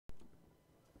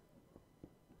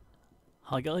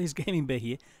Hi guys, Gaming Bear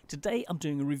here. Today I'm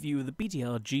doing a review of the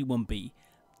BDR G1B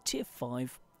Tier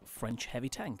 5 French heavy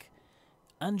tank.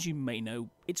 And you may know,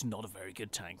 it's not a very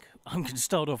good tank. I'm going to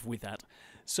start off with that.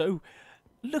 So,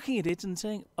 looking at it and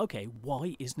saying, okay,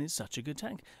 why isn't it such a good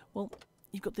tank? Well,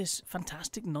 you've got this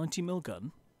fantastic 90mm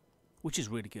gun, which is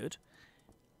really good,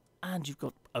 and you've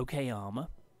got okay armour,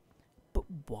 but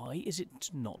why is it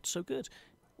not so good?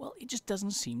 Well, it just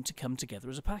doesn't seem to come together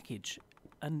as a package.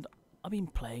 And I've been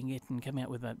playing it and coming out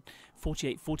with about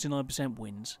 48-49%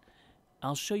 wins.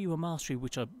 I'll show you a mastery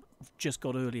which I just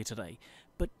got earlier today,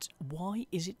 but why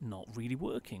is it not really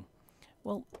working?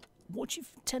 Well, what you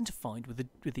tend to find with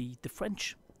the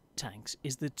French tanks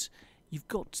is that you've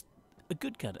got a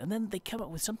good gun, and then they come up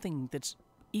with something that's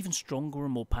even stronger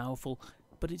and more powerful,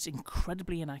 but it's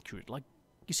incredibly inaccurate. Like,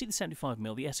 you see the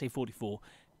 75mm, the SA-44,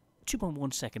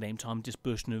 2.1 second aim time,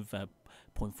 dispersion of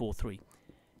 0.43.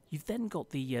 You've then got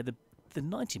the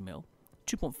 90mm,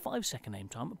 2.5 second aim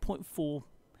time, 0.4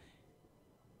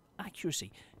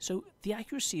 accuracy. So the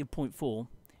accuracy of 0.4,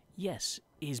 yes,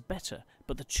 is better,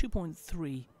 but the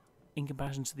 2.3 in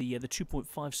comparison to the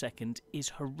 2.5 second is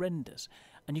horrendous,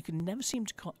 and you can never seem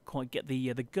to quite get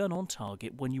the gun on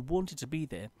target when you want it to be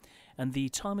there, and the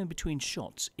time in between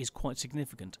shots is quite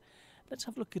significant. Let's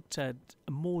have a look at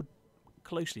more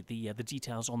closely the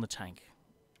details on the tank.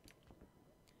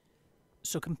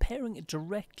 So comparing it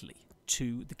directly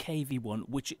to the KV1,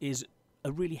 which is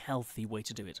a really healthy way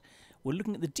to do it, we're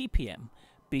looking at the DPM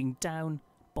being down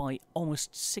by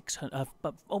almost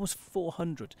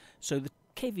 400. So the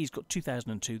KV's got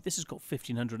 2002, this has got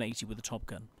 1580 with the top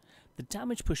gun. The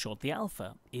damage per shot, the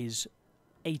alpha, is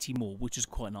 80 more, which is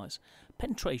quite nice.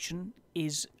 Penetration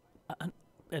is an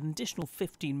additional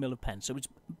 15mm of pen, so it's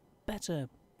better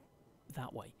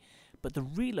that way. But the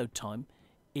reload time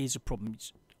is a problem.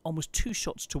 It's almost 2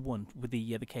 shots to 1 with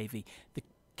the KV. The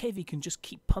KV can just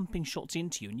keep pumping shots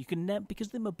into you, and you can never, because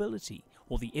of the mobility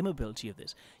or the immobility of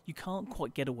this, you can't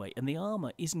quite get away, and the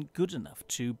armour isn't good enough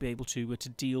to be able to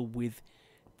deal with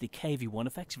the KV1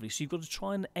 effectively. So you've got to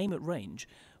try and aim at range,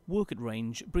 work at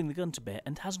range, bring the gun to bear,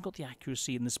 and hasn't got the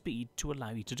accuracy and the speed to allow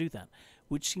you to do that,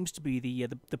 which seems to be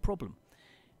the problem.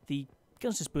 The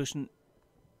gun's dispersion,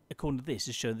 according to this,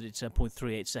 is showing that it's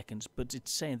 0.38 seconds, but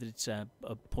it's saying that it's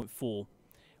 0.4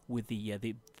 with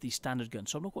the standard gun,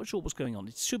 so I'm not quite sure what's going on.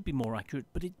 It should be more accurate,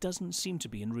 but it doesn't seem to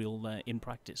be in in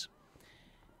practice.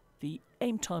 The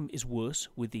aim time is worse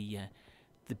with the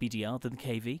BDR than the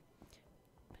KV.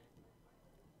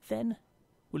 Then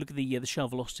we look at the shell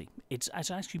velocity. It's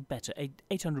actually better,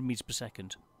 800 meters per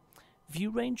second. View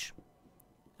range,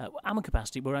 ammo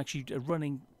capacity. We're actually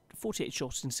running 48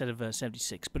 shots instead of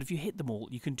 76, but if you hit them all,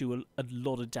 you can do a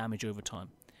lot of damage over time.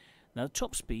 Now the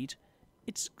top speed,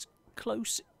 it's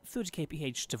close, 30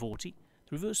 kph to 40.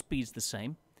 The reverse speed's the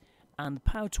same, and the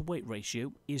power to weight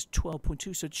ratio is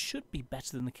 12.2, so it should be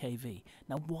better than the KV.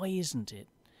 Now why isn't it?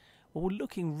 Well, we're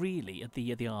looking really at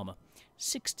the armour.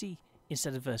 60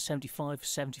 instead of 75,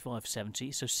 75,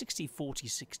 70, so 60, 40,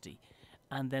 60.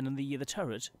 And then on the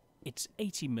turret, it's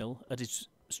 80mm at its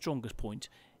strongest point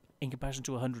in comparison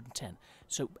to 110.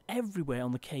 So everywhere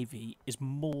on the KV is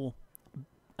more,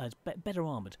 better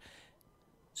armoured.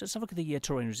 So let's have a look at the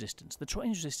terrain resistance. The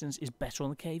terrain resistance is better on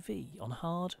the KV. On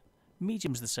hard,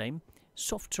 medium's the same.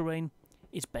 Soft terrain,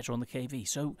 it's better on the KV.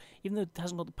 So even though it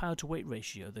hasn't got the power to weight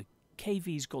ratio, the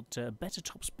KV's got better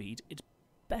top speed. It's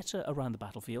better around the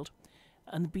battlefield,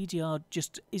 and the BDR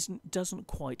just doesn't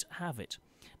quite have it.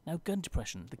 Now gun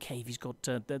depression, the KV's got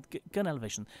the gun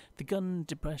elevation. The gun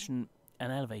depression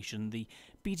and elevation, the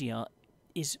BDR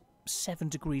is 7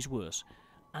 degrees worse,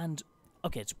 and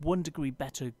okay, it's 1 degree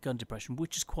better gun depression,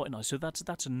 which is quite nice. So that's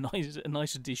a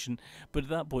nice addition. But at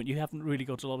that point, you haven't really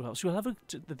got a lot of help. So we'll have a look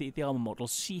at the armour model,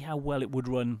 see how well it would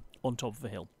run on top of a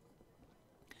hill.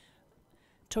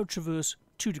 Turret traverse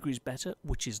 2 degrees better,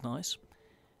 which is nice.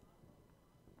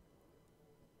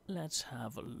 Let's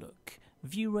have a look.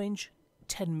 View range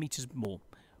 10 meters more,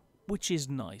 which is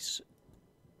nice.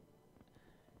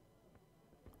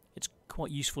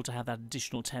 Quite useful to have that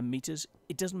additional 10 meters.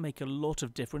 It doesn't make a lot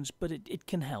of difference, but it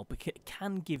can help. It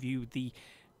can give you the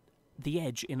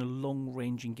edge in a long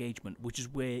range engagement, which is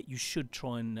where you should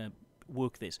try and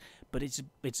work this. But it's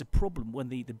a problem when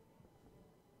the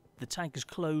tank is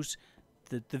closed.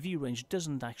 The view range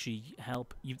doesn't actually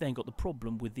help. You've then got the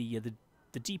problem with the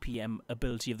DPM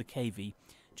ability of the KV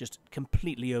just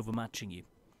completely overmatching you.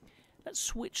 Let's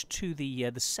switch to the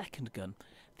second gun,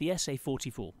 the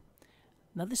SA-44.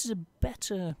 Now this is a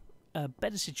better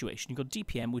situation. You've got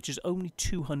DPM, which is only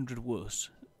 200 worse.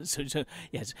 So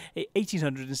yes,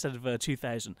 1800 instead of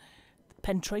 2000.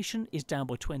 Penetration is down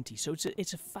by 20, so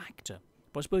it's a factor.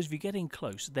 But I suppose if you're getting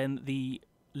close, then the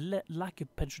lack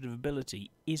of penetrative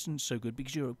ability isn't so good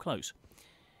because you're up close.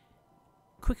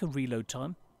 Quicker reload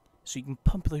time, so you can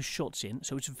pump those shots in,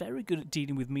 so it's very good at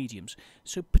dealing with mediums.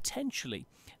 So potentially,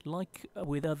 like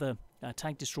with other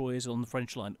tank destroyers on the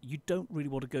French line, you don't really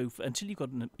want to go for, until you've got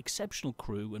an exceptional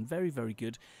crew and very, very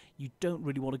good, you don't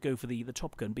really want to go for the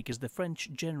Top Gun, because the French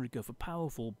generally go for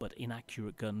powerful but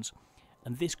inaccurate guns.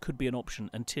 And this could be an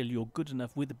option until you're good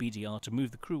enough with the BDR to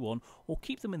move the crew on, or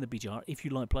keep them in the BDR if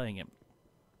you like playing it.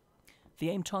 The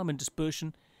aim time and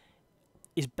dispersion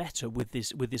is better with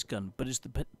this gun, but it's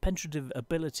the penetrative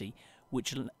ability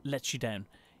which lets you down.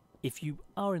 If you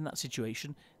are in that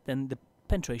situation, then the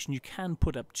penetration you can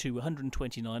put up to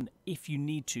 129 if you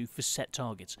need to for set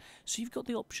targets. So you've got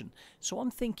the option. So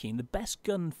I'm thinking the best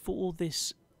gun for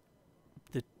this,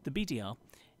 the BDR,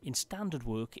 in standard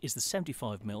work is the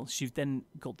 75mm. So you've then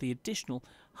got the additional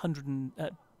 200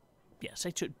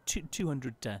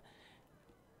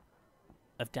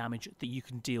 of damage that you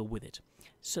can deal with it.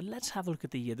 So let's have a look at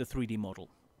the 3D model.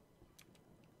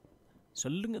 So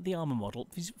looking at the armour model,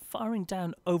 if he's firing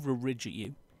down over a ridge at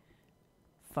you,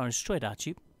 firing straight at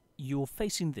you, you're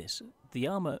facing this. The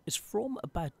armour is from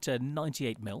about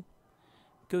 98mm,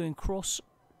 going across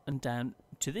and down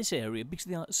to this area. Because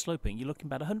of the sloping, you're looking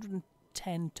about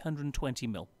 110 to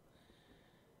 120mm. A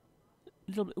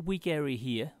little bit weak area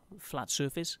here, flat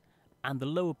surface, and the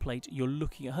lower plate you're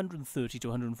looking at 130 to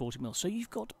 140mm. So you've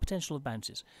got potential of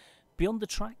bounces. Beyond the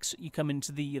tracks, you come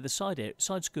into the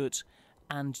side skirts,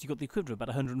 and you've got the equivalent of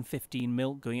about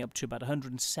 115mm going up to about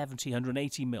 170,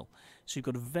 180mm. So you've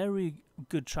got a very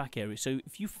good track area. So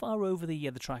if you fire over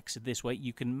the tracks this way,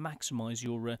 you can maximise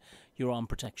your arm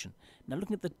protection. Now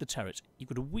looking at the turret, you've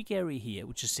got a weak area here,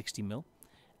 which is 60mm,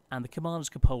 and the commander's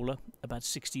cupola about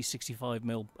 60,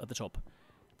 65mm at the top.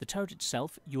 The turret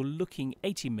itself, you're looking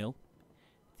 80mm.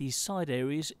 These side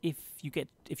areas, if you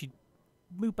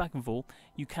move back and forth,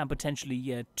 you can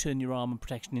potentially turn your arm and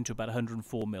protection into about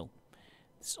 104mm.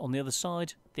 On the other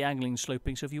side, the angling and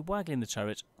sloping, so if you're waggling the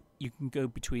turret, you can go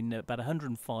between about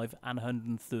 105 and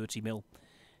 130mm,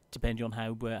 depending on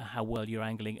how well you're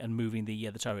angling and moving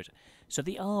the turret. So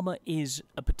the armour is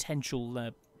a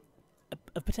potential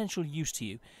use to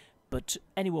you, but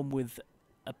anyone with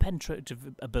a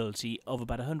penetrative ability of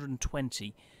about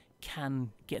 120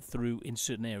 can get through in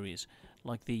certain areas.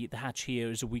 Like the hatch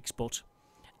here is a weak spot,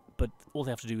 but all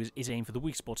they have to do is aim for the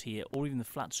weak spot here, or even the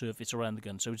flat surface around the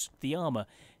gun. So it's the armour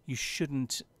you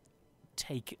shouldn't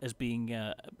take as being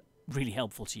really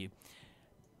helpful to you.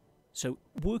 So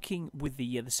working with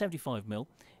the 75mm,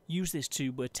 use this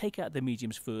to take out the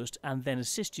mediums first, and then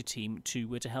assist your team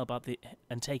to help out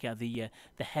and take out the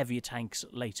heavier tanks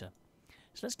later.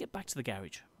 So let's get back to the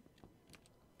garage.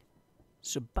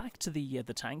 So back to the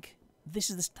tank.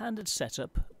 This is the standard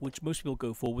setup which most people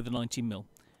go for with a 90mm.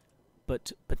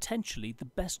 But potentially the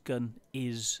best gun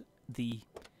is the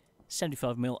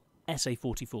 75mm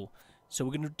SA-44. So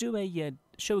we're going to do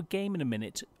show a game in a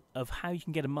minute of how you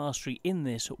can get a mastery in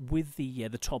this with the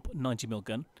top 90mm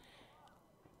gun,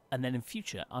 and then in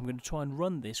future I'm going to try and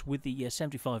run this with the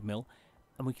 75mm,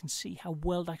 and we can see how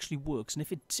well it actually works, and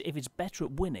if it's better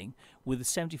at winning with the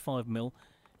 75mm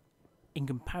in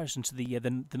comparison to the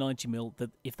 90mm, that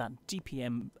if that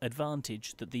DPM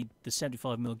advantage that the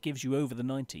 75mm gives you over the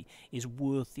 90 is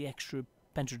worth the extra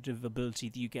penetrative ability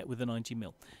that you get with the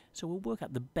 90mm. So we'll work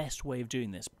out the best way of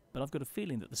doing this, but I've got a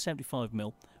feeling that the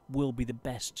 75mm will be the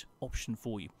best option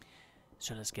for you.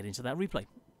 So let's get into that replay.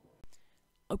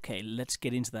 Okay, let's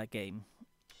get into that game.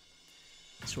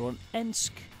 So we're on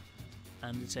Ensk,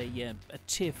 and it's a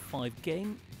tier 5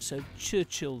 game. So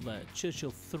Churchill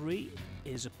 3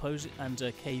 is opposing, and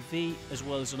KV as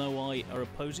well as an OI are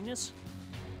opposing us.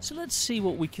 So let's see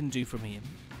what we can do from here.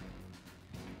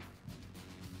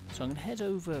 So I'm going to head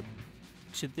over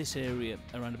to this area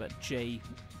around about J3,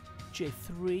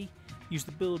 use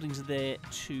the buildings there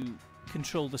to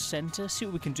control the centre, see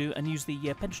what we can do, and use the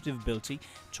penetrative ability,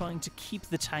 trying to keep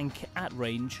the tank at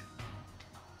range,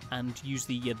 and use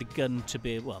the gun to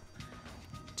be, well,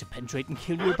 to penetrate and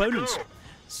kill your opponents.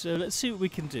 So let's see what we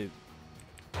can do.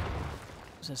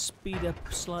 So speed up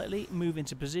slightly, move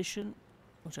into position.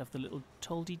 Watch out for the little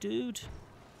toldy dude.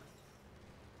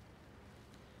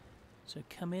 So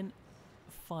come in,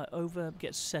 fire over,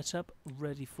 get set up,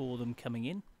 ready for them coming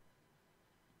in.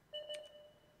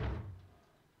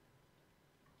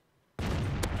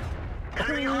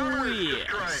 Oh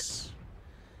yes!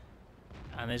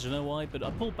 And there's an OI, but I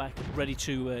pull back, ready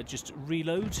to just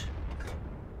reload.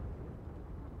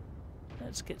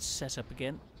 Let's get set up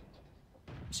again.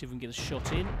 See if we can get a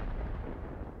shot in.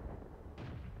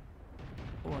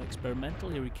 Right, experimental,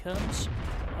 here he comes.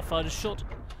 I fired a shot.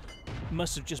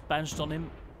 Must have just bounced on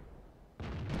him.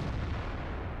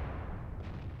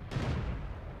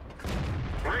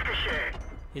 Ricochet.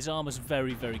 His armor's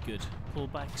very, very good. Pull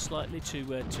back slightly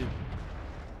to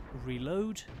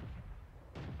reload.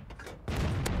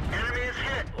 Enemy is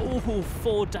hit. Oh,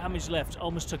 4 damage left.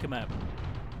 Almost took him out.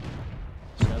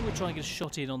 So we're trying to get a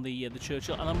shot in on the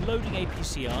Churchill, and I'm loading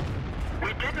APCR.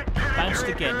 We didn't Bounced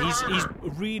penetrate again. their He's armor.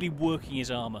 really working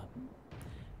his armor.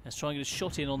 Let's try and get a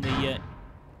shot in on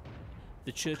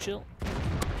the Churchill.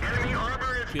 Enemy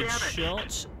armor is Good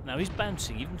damaged. shot. Now he's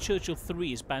bouncing. Even Churchill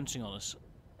 3 is bouncing on us.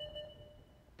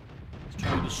 Let's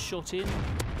try and get a shot in. Yes,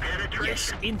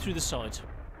 Penetration. in through the side.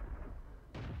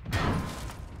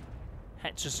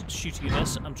 Hetzer's shooting at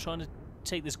us. I'm trying to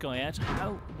take this guy out.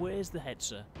 How? Where's the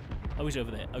Hetzer? Oh, he's over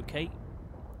there. Okay.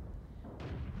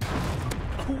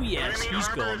 Oh yes, Enemy he's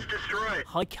armor gone. is destroyed.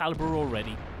 High caliber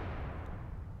already.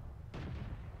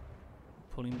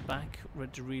 Pulling back,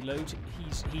 ready to reload.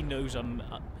 He knows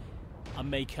I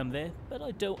may come there, but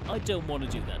I don't want to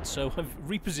do that. So I've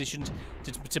repositioned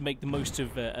to make the most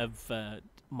of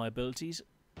my abilities.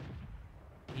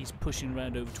 He's pushing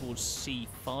around over towards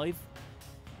C5.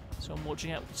 So I'm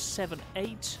watching out 7,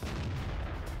 8.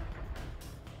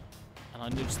 And I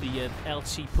notice the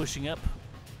LT pushing up.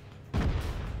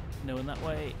 No, in that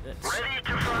way. That's... Ready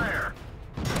to fire.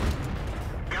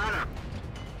 Got him.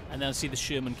 And then I see the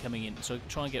Sherman coming in. So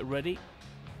try and get ready.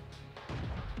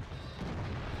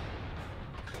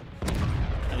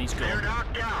 And he's They're gone.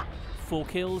 knocked out. 4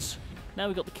 kills. Now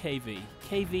we've got the KV.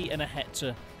 KV and a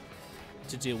Hetzer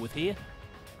to deal with here.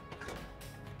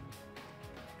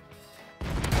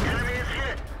 Enemy is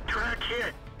hit. Track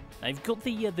hit. Now you've got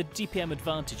the DPM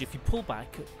advantage. If you pull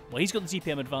back, well, he's got the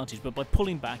DPM advantage, but by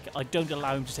pulling back, I don't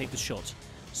allow him to take the shot.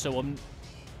 So I'm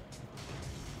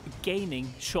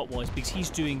gaining shot-wise because he's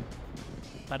doing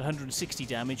about 160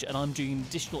 damage, and I'm doing an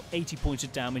additional 80 points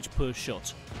of damage per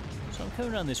shot. So I'm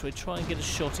coming around this way, try and get a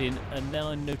shot in, and then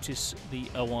I notice the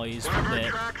OI is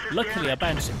there. Luckily, I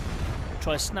bounce him.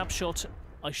 Try a snapshot.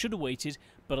 I should have waited,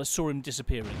 but I saw him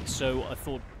disappearing, so I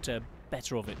thought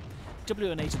better of it.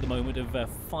 WN8 at the moment of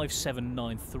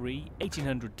 5793,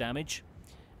 1800 damage,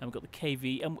 and we've got the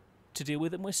KV to deal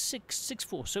with, and we're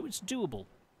 6-4, so it's doable.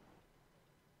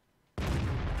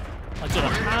 I don't know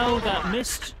how that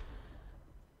missed.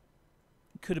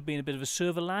 Could have been a bit of a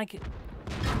server lag.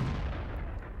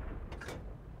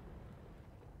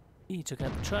 He took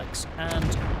out the tracks,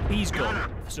 and he's gone.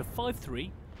 So 5-3,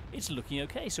 it's looking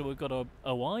okay. So we've got our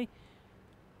OI.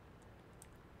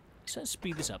 So let's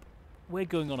speed this up. We're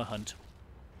going on a hunt.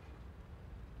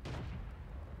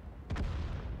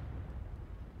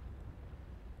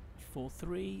 Four,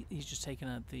 3. He's just taken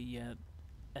out the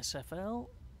SFL.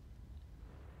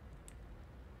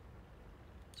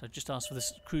 So just ask for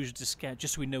this cruiser to scout,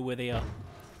 just so we know where they are.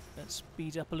 Let's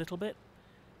speed up a little bit.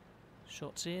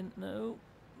 Shots in. No.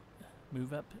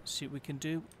 Move up. See what we can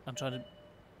do. I'm trying to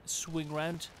swing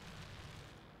round.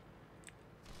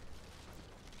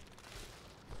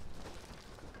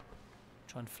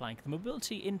 Try and flank. The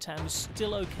mobility in town is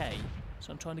still okay,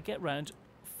 so I'm trying to get round,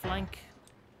 flank.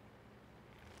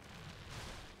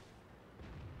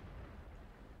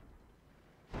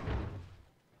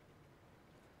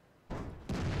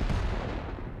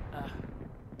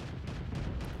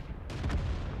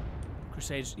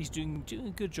 Crusades, he's doing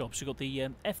a good job. So we've got the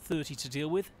F30 to deal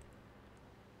with.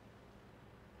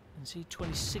 And see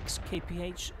 26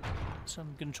 kph. So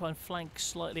I'm going to try and flank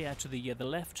slightly out to the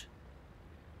left.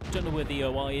 Don't know where the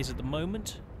OI is at the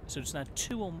moment, so it's now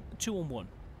 2 on 1.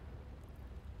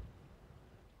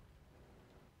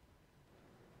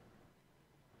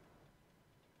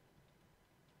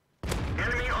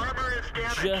 Enemy armor is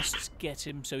damaged. Just get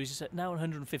him, so he's now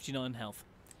 159 health.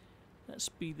 Let's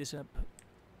speed this up.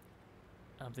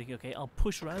 I'm thinking, okay, I'll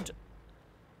push around.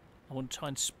 I want to try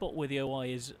and spot where the OI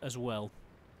is as well.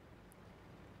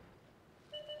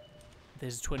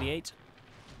 There's a 28.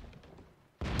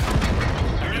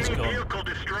 And he's Enemy gone. vehicle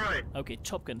destroyed. Okay,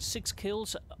 Top Gun, 6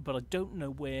 kills, but I don't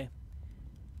know where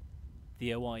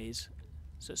the OI is.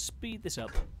 So speed this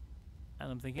up.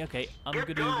 And I'm thinking, okay, I'm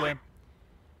going to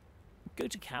go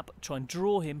to Cap, try and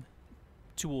draw him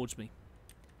towards me.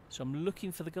 So I'm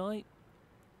looking for the guy,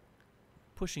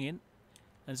 pushing in.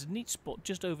 And there's a neat spot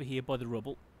just over here by the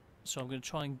rubble. So I'm going to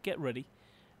try and get ready,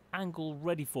 angle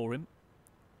ready for him,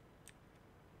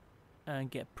 and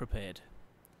get prepared.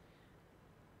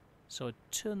 So I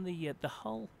turn the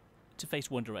hull to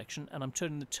face one direction, and I'm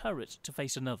turning the turret to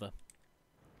face another.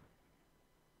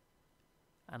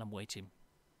 And I'm waiting.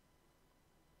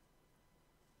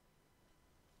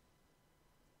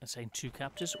 That's saying 2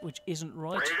 captors, which isn't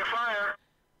right. Ready to fire.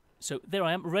 So there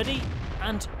I am, ready,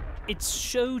 and it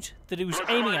showed that it was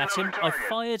aiming at him. I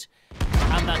fired,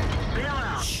 and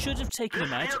that should have taken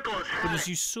him out. But as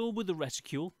you saw with the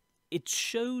reticule, it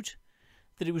showed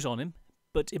that it was on him,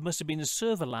 but it must have been a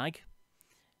server lag.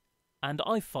 And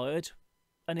I fired,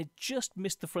 and it just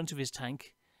missed the front of his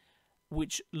tank,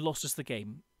 which lost us the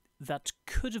game. That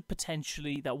could have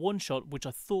potentially, that one shot, which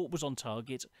I thought was on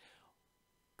target,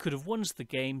 could have won us the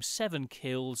game. 7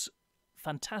 kills,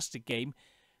 fantastic game.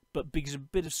 But because of a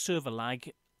bit of server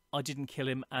lag, I didn't kill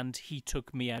him and he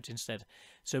took me out instead.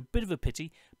 So a bit of a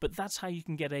pity, but that's how you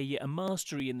can get a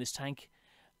mastery in this tank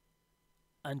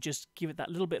and just give it that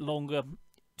little bit longer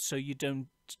so you don't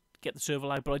get the server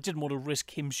lag. But I didn't want to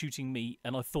risk him shooting me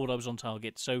and I thought I was on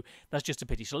target, so that's just a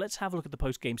pity. So let's have a look at the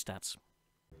post-game stats.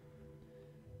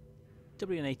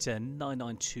 WN8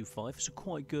 9925, so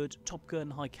quite good. Top Gun,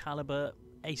 high caliber,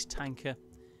 ace tanker.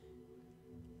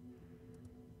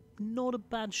 Not a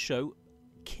bad show.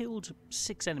 Killed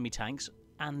 6 enemy tanks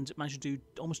and managed to do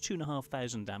almost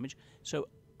 2,500 damage. So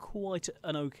quite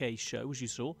an okay show, as you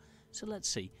saw. So let's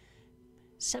see.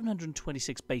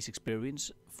 726 base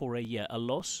experience for a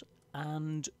loss,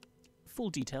 and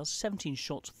full details: 17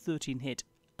 shots, 13 hit,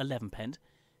 11 penned.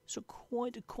 So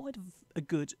quite a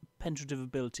good penetrative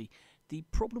ability. The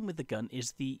problem with the gun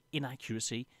is the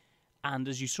inaccuracy, and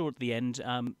as you saw at the end,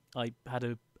 I had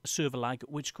a server lag,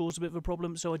 which caused a bit of a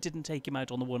problem, so I didn't take him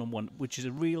out on the one-on-one, which is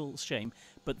a real shame,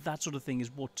 but that sort of thing is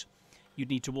what you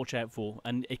need to watch out for,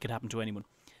 and it could happen to anyone.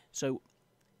 So,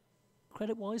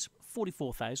 credit-wise,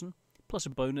 44,000, plus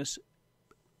a bonus,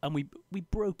 and we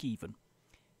broke even.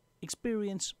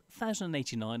 Experience,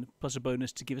 1,089, plus a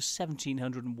bonus to give us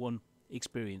 1,701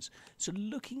 experience. So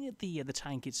looking at the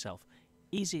tank itself,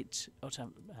 is it... let's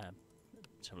have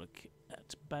a look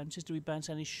at bounces. Do we bounce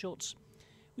any shots?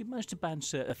 We managed to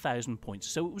bounce 1,000 points,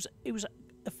 so it was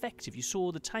effective. You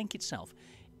saw the tank itself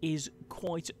is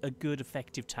quite a good,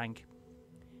 effective tank,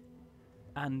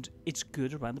 and it's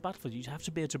good around the battlefield. You have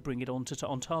to be able to bring it on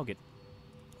target,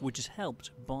 which is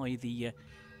helped by the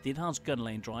enhanced gun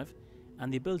lane drive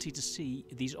and the ability to see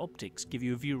these optics give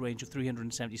you a view range of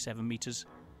 377 meters,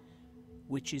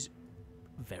 which is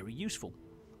very useful.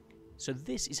 So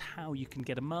this is how you can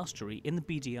get a mastery in the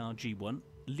BDR G1,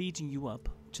 leading you up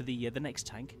to the next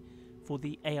tank for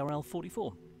the ARL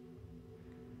 44.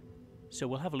 So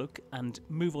we'll have a look and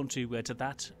move on to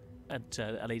that at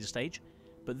a later stage.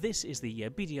 But this is the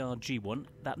BDR G1.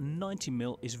 That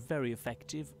 90mm is very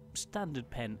effective. Standard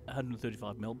pen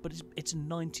 135mm, but it's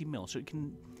 90mm, so it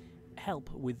can help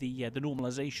with the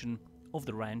normalization of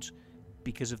the rounds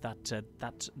because of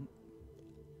that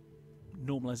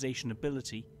normalization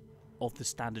ability of the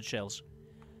standard shells.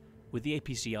 With the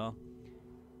APCR,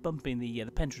 bumping the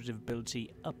penetrative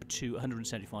ability up to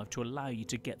 175 to allow you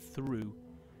to get through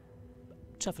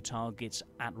tougher targets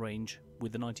at range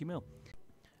with the 90mm.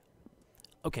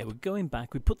 Okay, we're going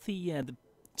back. We put the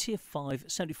Tier 5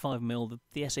 75mm,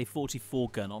 the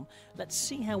SA-44 gun on. Let's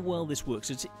see how well this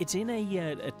works. It's in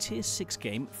a Tier 6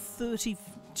 game,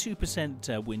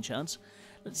 32% win chance.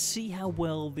 Let's see how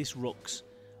well this rocks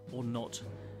or not.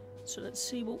 So let's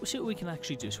see what we can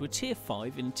actually do. So we're Tier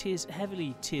 5 in a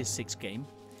heavily Tier 6 game.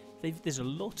 There's a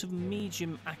lot of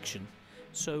medium action,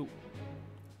 so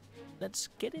let's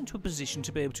get into a position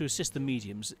to be able to assist the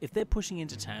mediums. If they're pushing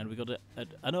into town, we've got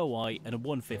an OI and a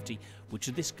 150, which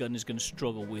this gun is going to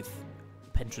struggle with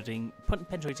penetrating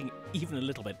even a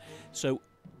little bit. So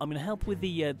I'm going to help with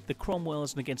the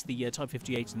Cromwells and against the Type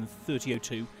 58 and the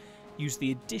 3002. Use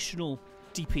the additional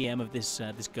DPM of this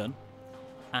gun,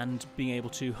 and being able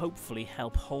to hopefully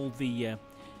help hold the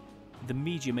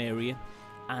medium area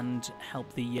and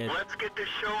help the let's get this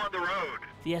show on the road.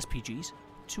 The SPGs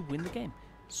to win the game.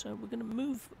 So we're going to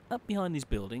move up behind these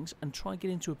buildings and try and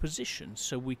get into a position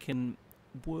so we can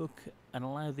work and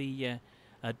allow the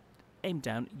aim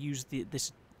down, use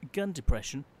this gun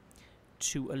depression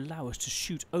to allow us to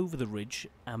shoot over the ridge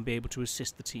and be able to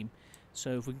assist the team.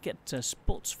 So if we can get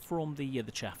spots from the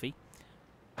Chaffee,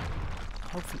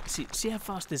 hopefully see how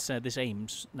fast this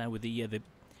aims now with the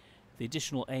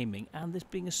additional aiming, and this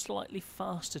being a slightly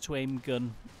faster to aim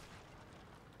gun.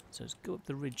 So let's go up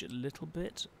the ridge a little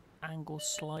bit, angle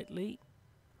slightly,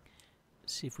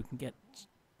 see if we can get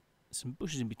some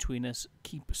bushes in between us,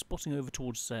 keep spotting over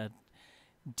towards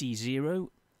D0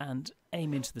 and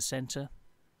aim into the centre.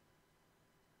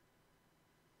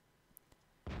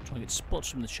 Try and get spots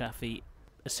from the Chaffee,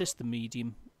 assist the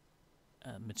medium,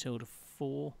 Matilda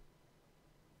 4.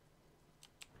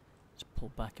 Let's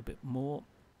pull back a bit more.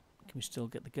 Can we still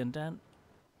get the gun down?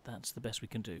 That's the best we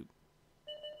can do.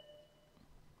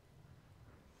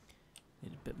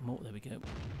 Need a bit more. There we go.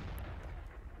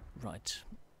 Right.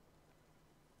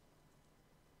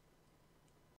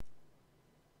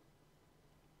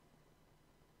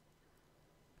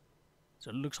 So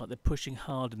it looks like they're pushing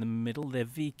hard in the middle. Their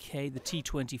VK, the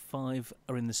T25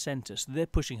 are in the centre, so they're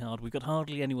pushing hard. We've got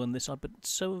hardly anyone on this side, but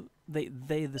so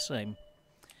they're the same.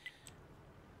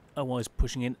 OI's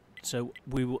pushing in, so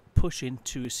we will push in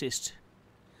to assist.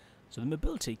 So the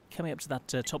mobility coming up to that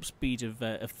top speed of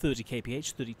 30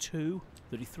 kph, 32,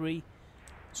 33.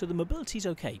 So the mobility's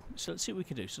okay. So let's see what we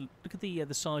can do. So look at the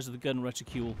size of the gun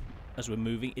reticule as we're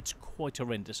moving. It's quite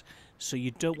horrendous. So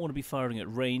you don't want to be firing at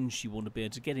range. You want to be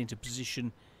able to get into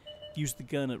position, use the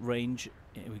gun at range.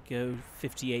 Here we go,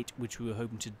 58, which we were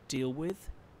hoping to deal with.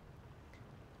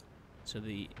 So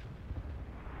the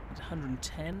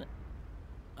 110,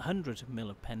 100 mil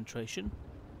of penetration.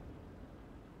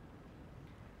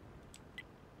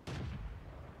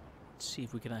 Let's see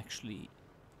if we can actually...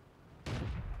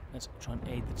 Let's try and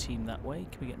aid the team that way.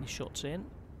 Can we get any shots in?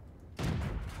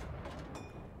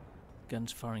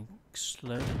 Guns firing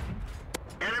slowly.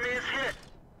 Enemy is hit.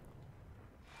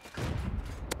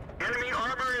 Enemy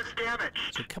armor is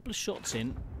damaged. So a couple of shots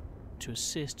in to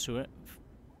assist to it.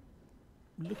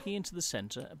 Looking into the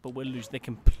centre, but we're losing. They're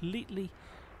completely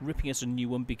ripping us a new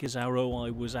one because our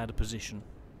OI was out of position.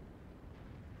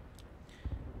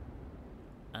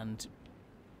 And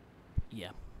yeah.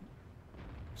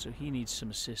 So he needs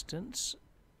some assistance.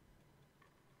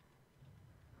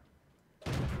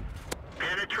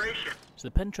 Penetration. So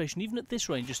the penetration, even at this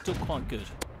range, is still quite good.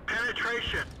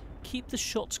 Penetration. Keep the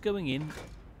shots going in.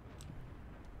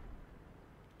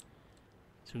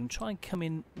 So we can try and come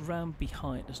in round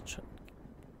behind us.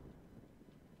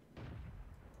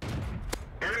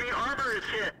 Enemy armor is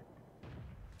hit.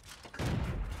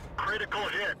 Critical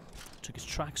hit. Took his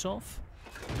tracks off.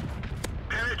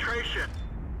 Penetration.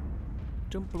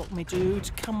 Don't block me,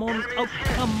 dude. Come on. Enemies Oh, hit.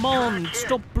 come on. Target.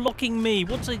 Stop blocking me.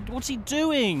 What's he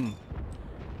doing?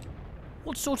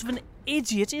 What sort of an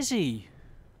idiot is he?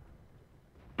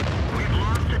 We've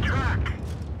lost a track.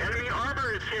 Enemy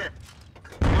armor is hit.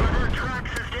 One of our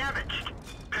tracks is damaged.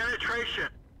 Penetration.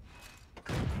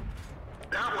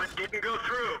 That one didn't go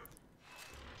through.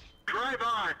 Drive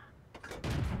on.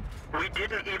 We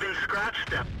didn't even scratch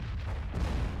them.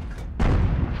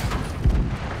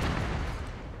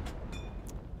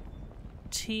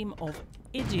 Team of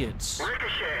idiots.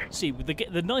 Ricochet. See,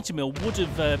 the 90 mil would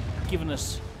have given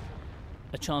us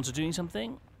a chance of doing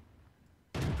something.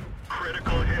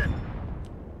 Critical hit.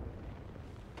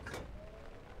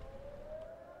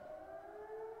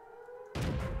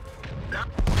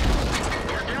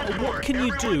 What can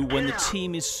you do when the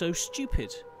team is so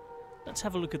stupid? Let's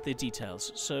have a look at the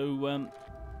details. So,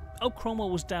 Cromwell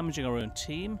was damaging our own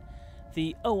team.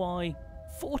 The OI,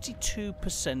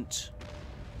 42%.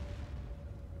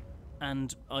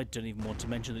 And I don't even want to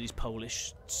mention that he's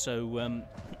Polish. So,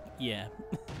 yeah.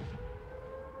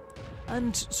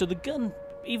 And so the gun,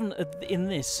 even in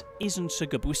this, isn't so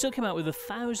good. But we still came out with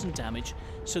 1,000 damage.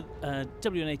 So,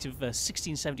 W native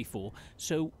 1674.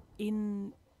 So,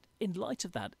 in light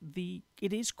of that,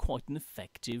 it is quite an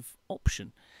effective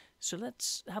option. So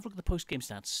let's have a look at the post-game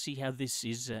stats, see how this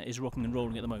is rocking and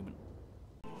rolling at the moment.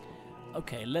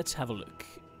 Okay, let's have a look.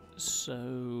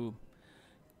 So,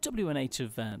 WN8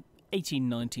 of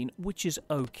 1819, which is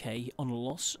okay on a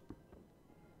loss.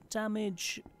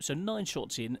 Damage, so 9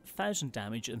 shots in, 1,000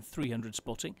 damage and 300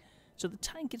 spotting. So the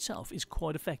tank itself is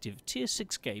quite effective. Tier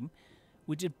 6 game,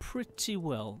 we did pretty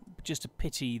well. Just a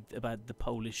pity about the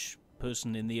Polish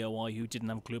person in the OI who didn't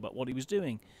have a clue about what he was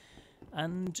doing.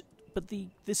 But the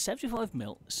 75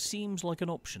 mil seems like an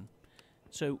option.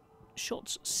 So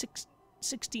shots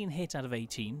 16 hit out of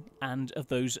 18, and of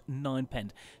those 9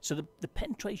 penned. So the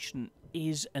penetration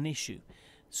is an issue.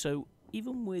 So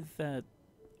even with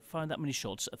firing that many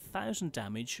shots, 1,000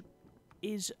 damage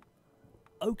is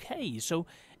okay. So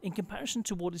in comparison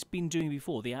to what it's been doing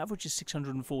before, the average is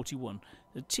 641.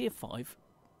 The tier 5,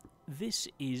 this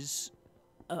is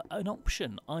an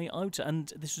option.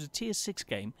 And this was a tier 6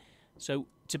 game, so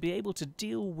to be able to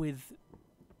deal with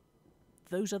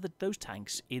those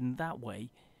tanks in that way,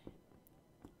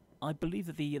 I believe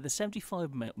that the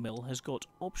 75 mil has got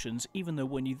options. Even though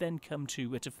when you then come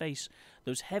to face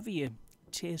those heavier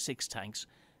tier 6 tanks,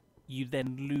 you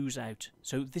then lose out.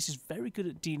 So this is very good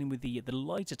at dealing with the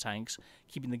lighter tanks,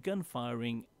 keeping the gun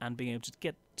firing and being able to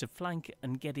get to flank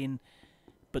and get in.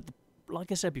 But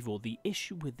like I said before, the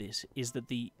issue with this is that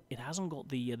it hasn't got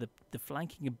the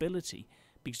flanking ability,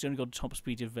 because it's only got a top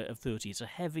speed of 30. It's a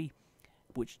heavy,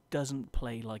 which doesn't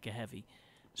play like a heavy.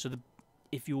 So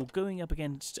if you're going up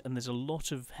against, and there's a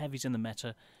lot of heavies in the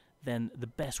meta, then the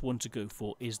best one to go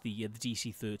for is the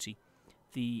DC-30.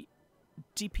 The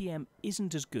DPM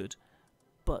isn't as good,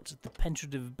 but the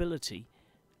penetrative ability,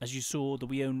 as you saw that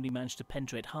we only managed to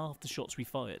penetrate half the shots we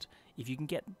fired. If you can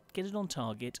get it on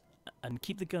target and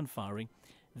keep the gun firing,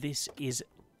 this is,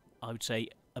 I would say,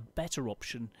 a better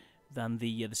option than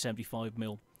the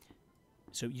 75mm.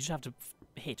 So you just have to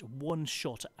hit one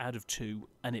shot out of two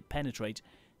and it penetrate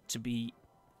to be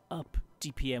up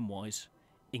DPM wise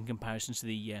in comparison to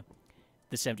the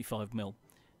 75mm.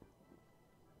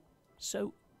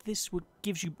 So this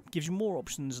gives you more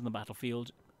options in the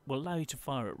battlefield, will allow you to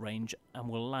fire at range, and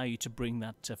will allow you to bring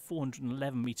that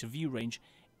 411 meter view range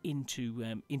into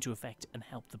effect and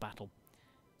help the battle.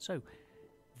 So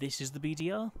this is the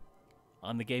BDR.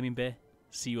 I'm the Gaming Bear.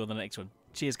 See you on the next one.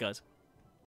 Cheers, guys.